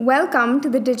Welcome to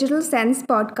the Digital Sense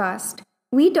podcast.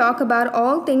 We talk about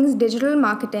all things digital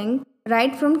marketing,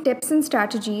 right from tips and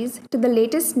strategies to the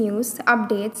latest news,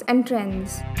 updates, and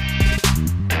trends.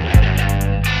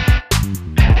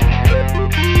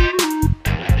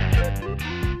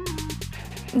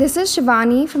 This is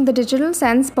Shivani from the Digital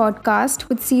Sense podcast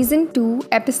with Season 2,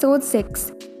 Episode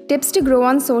 6 Tips to Grow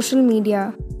on Social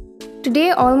Media.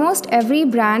 Today, almost every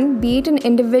brand, be it an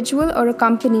individual or a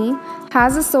company,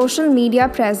 has a social media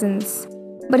presence.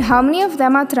 But how many of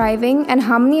them are thriving and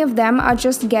how many of them are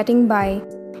just getting by?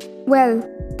 Well,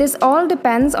 this all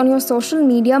depends on your social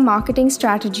media marketing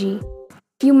strategy.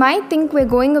 You might think we're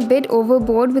going a bit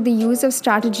overboard with the use of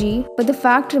strategy, but the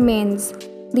fact remains.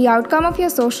 The outcome of your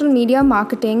social media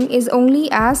marketing is only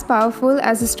as powerful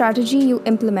as the strategy you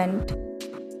implement.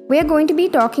 We're going to be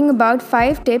talking about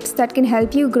 5 tips that can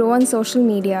help you grow on social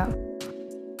media.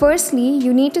 Firstly,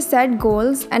 you need to set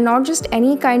goals, and not just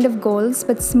any kind of goals,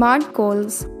 but SMART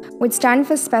goals, which stand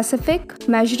for specific,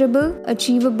 measurable,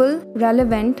 achievable,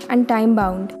 relevant, and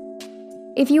time-bound.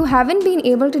 If you haven't been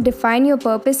able to define your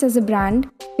purpose as a brand,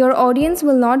 your audience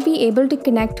will not be able to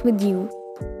connect with you.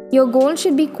 Your goals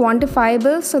should be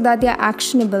quantifiable so that they are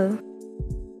actionable.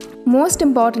 Most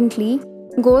importantly,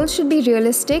 goals should be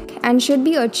realistic and should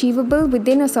be achievable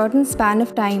within a certain span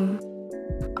of time.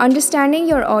 Understanding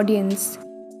your audience.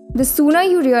 The sooner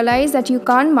you realize that you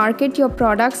can't market your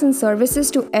products and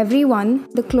services to everyone,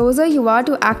 the closer you are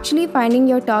to actually finding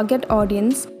your target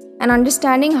audience and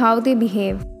understanding how they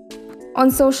behave.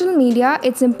 On social media,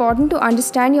 it's important to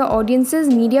understand your audience's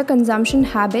media consumption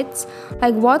habits,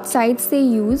 like what sites they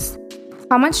use,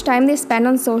 how much time they spend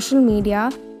on social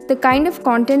media, the kind of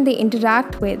content they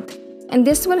interact with. And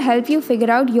this will help you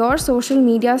figure out your social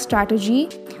media strategy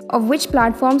of which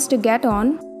platforms to get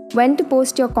on, when to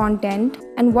post your content,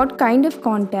 and what kind of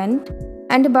content,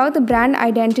 and about the brand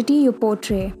identity you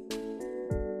portray.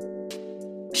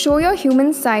 Show your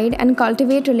human side and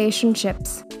cultivate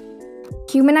relationships.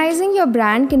 Humanizing your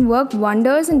brand can work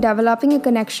wonders in developing a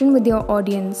connection with your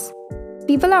audience.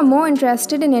 People are more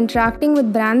interested in interacting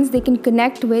with brands they can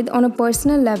connect with on a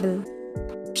personal level.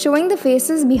 Showing the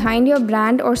faces behind your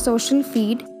brand or social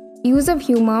feed, use of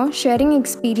humor, sharing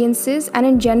experiences, and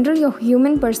in general your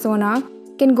human persona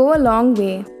can go a long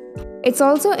way. It's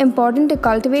also important to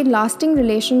cultivate lasting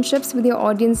relationships with your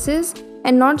audiences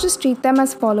and not just treat them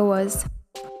as followers.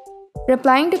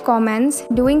 Replying to comments,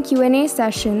 doing Q&A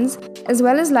sessions, as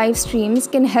well as live streams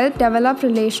can help develop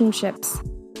relationships.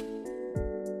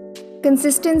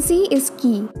 Consistency is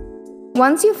key.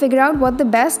 Once you figure out what the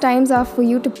best times are for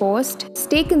you to post,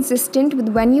 stay consistent with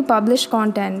when you publish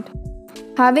content.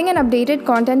 Having an updated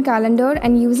content calendar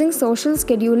and using social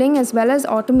scheduling as well as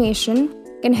automation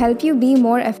can help you be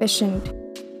more efficient.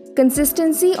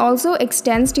 Consistency also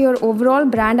extends to your overall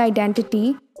brand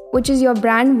identity, which is your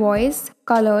brand voice,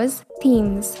 colors,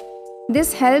 themes.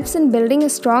 This helps in building a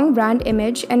strong brand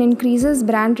image and increases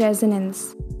brand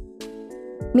resonance.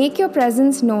 Make your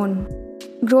presence known.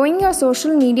 Growing your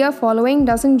social media following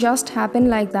doesn't just happen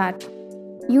like that.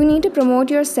 You need to promote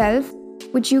yourself,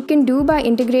 which you can do by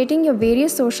integrating your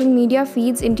various social media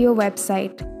feeds into your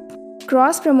website.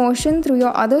 Cross-promotion through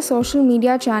your other social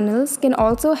media channels can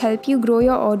also help you grow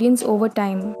your audience over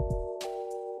time.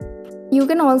 You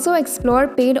can also explore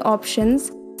paid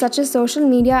options such as social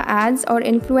media ads or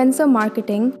influencer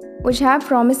marketing, which have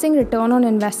promising return on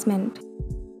investment.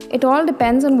 It all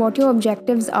depends on what your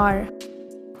objectives are.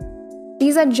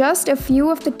 These are just a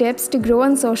few of the tips to grow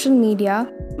on social media,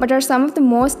 but are some of the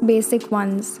most basic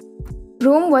ones.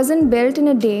 Rome wasn't built in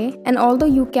a day, and although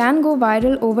you can go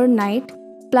viral overnight,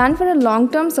 plan for a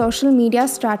long-term social media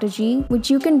strategy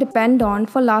which you can depend on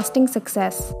for lasting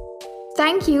success.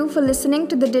 Thank you for listening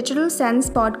to the Digital Sense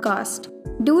podcast.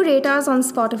 Do rate us on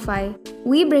Spotify.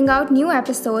 We bring out new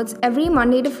episodes every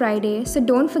Monday to Friday, so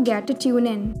don't forget to tune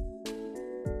in.